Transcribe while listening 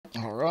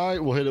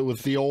right, we'll hit it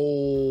with the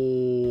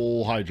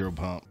old hydro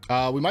pump.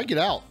 We might get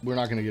out. We're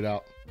not gonna get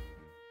out.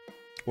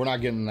 We're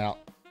not getting out.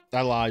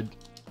 I lied.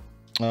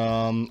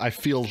 I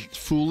feel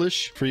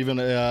foolish for even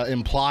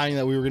implying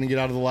that we were gonna get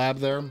out of the lab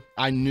there.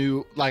 I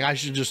knew, like, I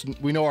should just,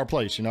 we know our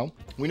place, you know?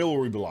 We know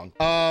where we belong.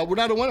 We're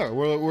not a winner.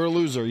 We're a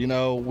loser, you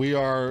know? We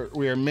are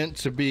meant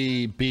to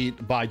be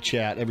beat by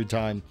chat every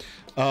time.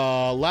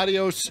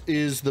 Latios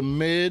is the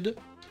mid.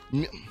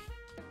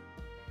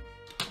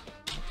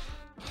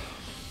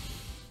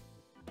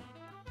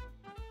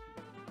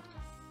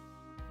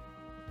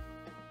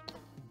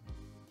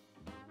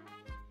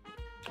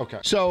 Okay,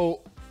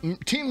 so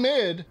team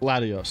mid,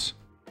 Latios.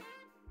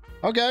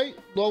 Okay,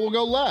 well, we'll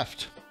go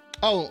left.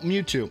 Oh,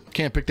 Mewtwo.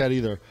 Can't pick that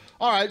either.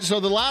 All right, so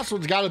the last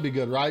one's got to be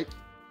good, right?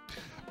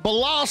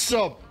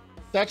 Bellossom.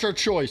 That's our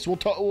choice. We'll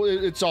talk.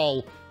 It's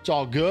all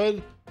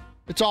good.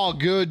 It's all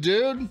good,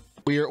 dude.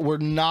 We're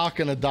not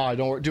gonna die.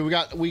 Don't worry, dude.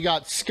 We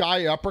got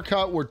Sky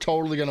Uppercut. We're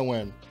totally gonna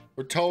win.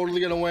 We're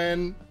totally gonna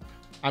win.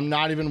 I'm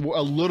not even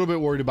a little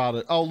bit worried about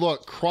it. Oh,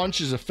 look,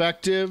 Crunch is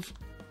effective.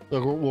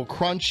 Look, we'll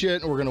crunch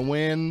it, and we're gonna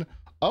win.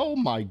 Oh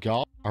my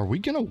God. Are we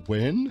gonna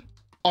win?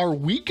 Are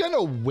we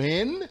gonna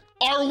win?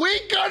 Are we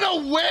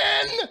gonna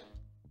win?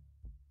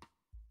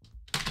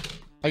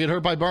 I get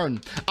hurt by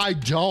burn. I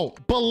don't.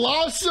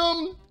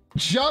 Bellossom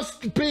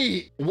just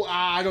beat.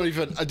 I don't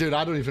even, dude,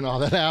 I don't even know how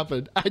that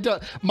happened. I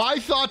don't, my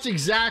thoughts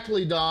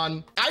exactly,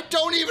 Don. I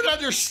don't even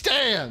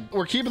understand.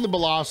 We're keeping the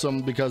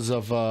Bellossom because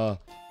of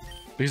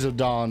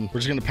Don. We're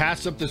just gonna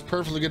pass up this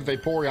perfectly good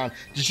Vaporeon.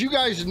 Did you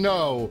guys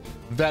know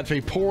that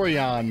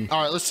Vaporeon?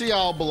 All right, let's see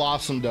how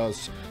Bellossom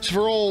does. It's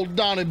for old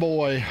Donny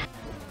boy.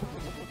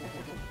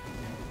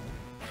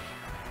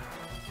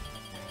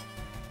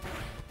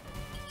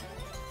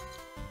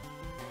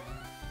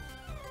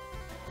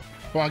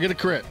 Come on, get a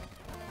crit.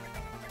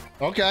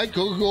 Okay,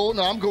 cool.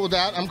 No, I'm cool with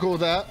that. I'm cool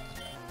with that.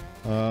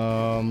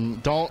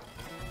 Don't.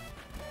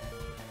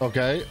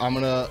 Okay, I'm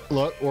gonna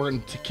look. We're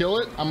gonna kill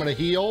it. I'm gonna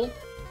heal.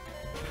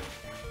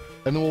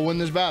 And then we'll win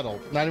this battle.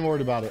 Not even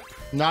worried about it.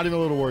 Not even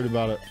a little worried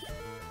about it.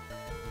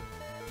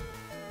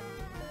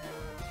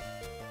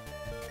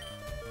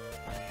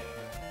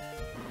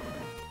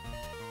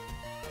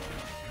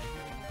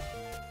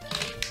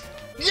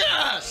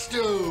 Yes,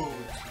 dude!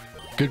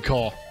 Good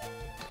call.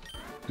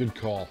 Good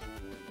call.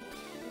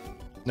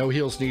 No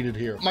heals needed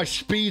here. My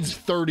speed's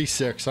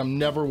 36. I'm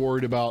never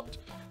worried about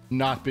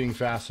not being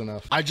fast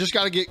enough. I just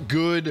got to get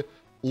good,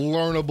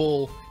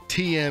 learnable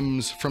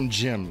TMs from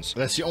gyms.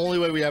 That's the only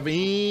way we have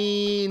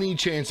any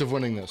chance of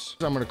winning this.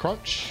 I'm gonna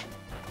crunch.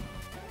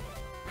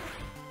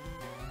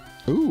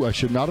 Ooh, I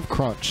should not have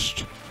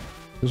crunched.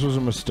 This was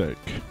a mistake.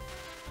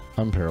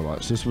 I'm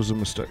paralyzed. This was a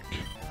mistake.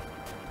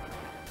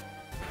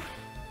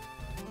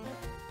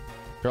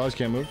 Paralyzed,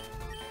 can't move.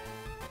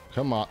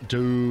 Come on,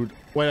 dude.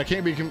 Wait, I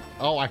can't be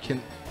oh, I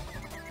can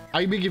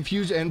be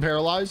confused and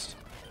paralyzed?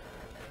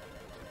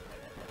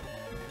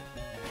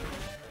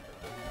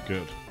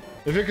 Good.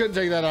 If it couldn't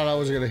take that out, I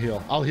was gonna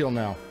heal. I'll heal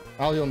now.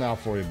 I'll heal now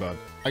for you, bud.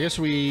 I guess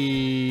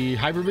we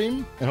Hyper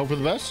Beam and hope for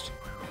the best.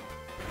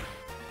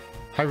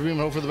 Hyper Beam and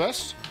hope for the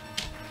best.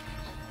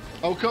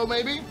 Oko,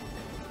 maybe?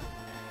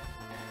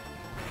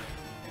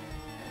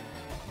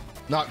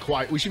 Not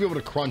quite. We should be able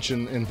to crunch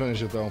and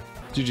finish it, though.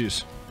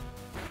 GG's.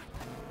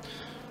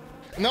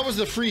 And that was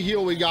the free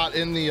heal we got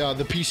in the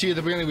PC at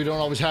the beginning. We don't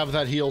always have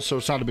that heal, so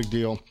it's not a big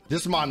deal.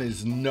 This mon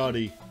is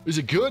nutty. Is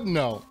it good?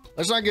 No.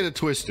 Let's not get it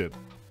twisted.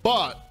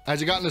 But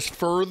has it gotten us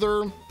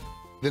further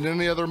than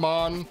any other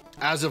mon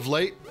as of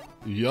late?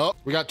 Yup.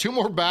 We got 2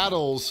 more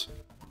battles,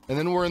 and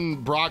then we're in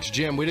Brock's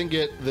gym. We didn't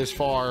get this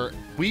far.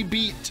 We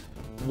beat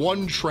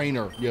 1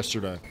 trainer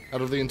yesterday.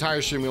 Out of the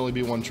entire stream, we only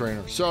beat 1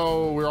 trainer.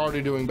 So we're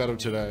already doing better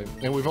today.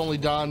 And we've only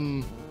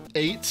done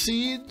 8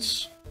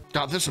 seeds.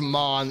 God, this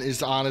mon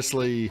is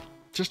honestly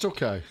just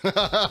okay.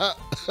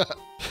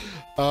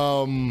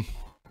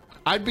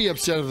 I'd be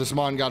upset if this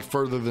mon got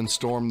further than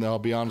Storm, though, I'll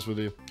be honest with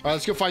you. All right,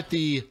 let's go fight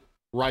the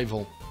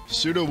rival.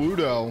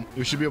 Sudowoodo.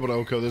 We should be able to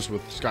Oko this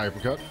with Sky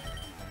Uppercut.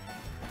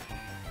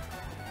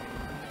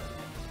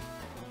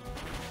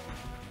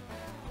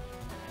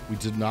 We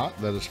did not.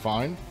 That is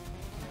fine.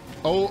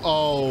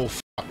 Oh,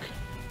 fuck.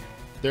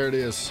 There it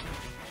is.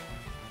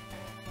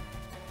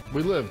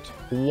 We lived.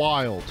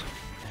 Wild.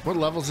 What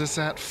level is this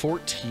at?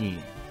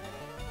 14.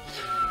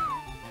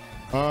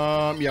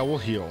 Yeah, we'll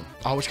heal.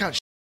 Oh, it's got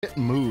shit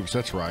moves.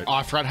 That's right. Oh,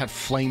 I forgot it had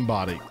Flame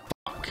Body.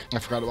 Fuck. I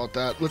forgot about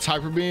that. Let's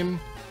Hyper Beam.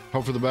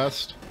 Hope for the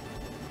best.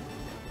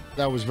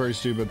 That was very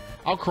stupid.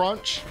 I'll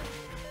crunch.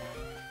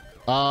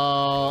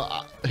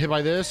 Hit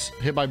by this.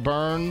 Hit by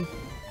burn.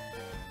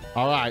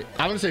 All right.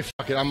 I'm going to say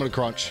fuck it. I'm going to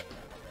crunch.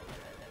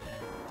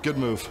 Good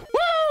move.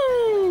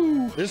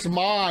 Woo! This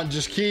mon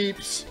just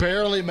keeps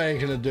barely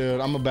making it,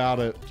 dude. I'm about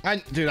it.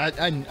 I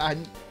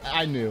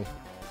knew.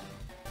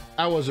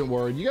 I wasn't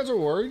worried. You guys are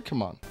worried?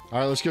 Come on. All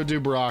right, let's go do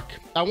Brock.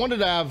 I wanted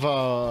to have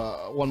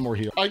one more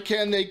heal.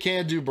 They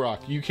can do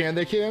Brock. You can,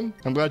 they can?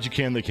 I'm glad you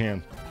can, they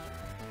can.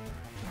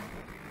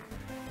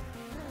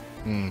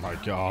 Oh my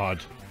God.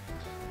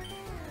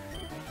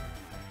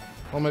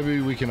 Well,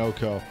 maybe we can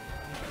Oko.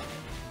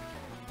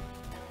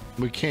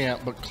 We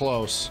can't, but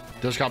close.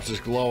 This cop's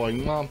just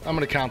glowing. Well, I'm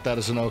gonna count that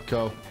as an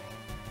Oko.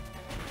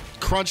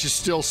 Crunch is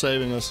still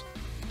saving us.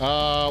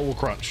 We'll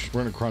crunch.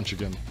 We're gonna crunch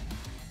again.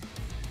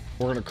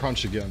 We're gonna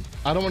crunch again.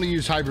 I don't want to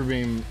use Hyper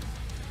Beam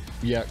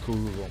yet,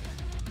 Google.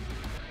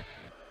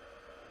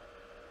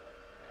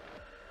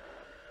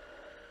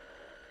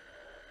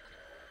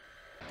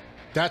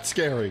 That's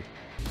scary.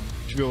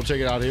 Should be able to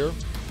take it out here.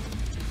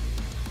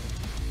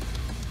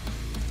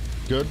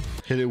 Good.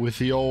 Hit it with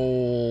the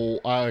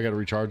old... I gotta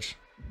recharge.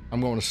 I'm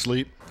going to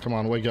sleep. Come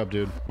on, wake up,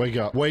 dude. Wake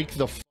up. Wake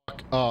the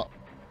fuck up.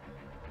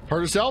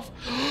 Hurt herself?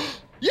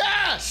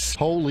 Yes!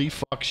 Holy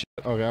fuck shit.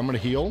 Okay, I'm gonna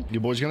heal.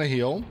 Your boy's gonna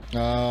heal.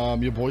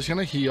 Your boy's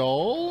gonna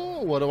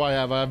heal. What do I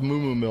have? I have Moo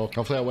Moo Milk.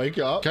 Hopefully I wake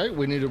up. Okay,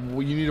 you need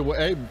to,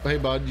 hey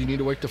bud, you need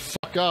to wake the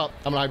fuck up.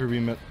 I'm gonna Hyper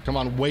Beam it. Come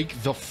on, wake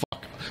the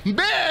fuck.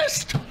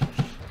 Missed!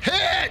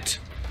 Hit!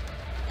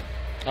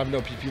 I have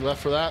no PP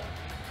left for that.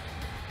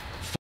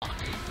 Fuck.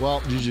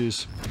 Well,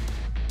 GG's.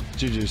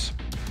 GG's.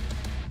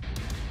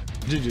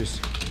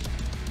 GG's.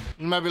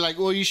 You might be like,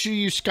 well, you should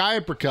use Sky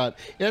Uppercut.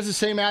 It has the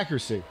same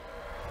accuracy.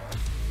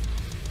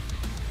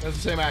 It has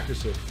the same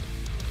accuracy.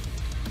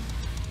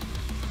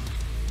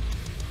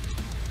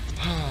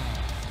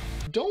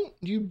 Don't.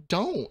 You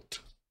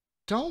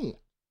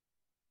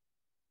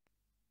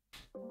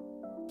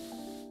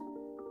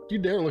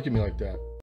dare look at me like that.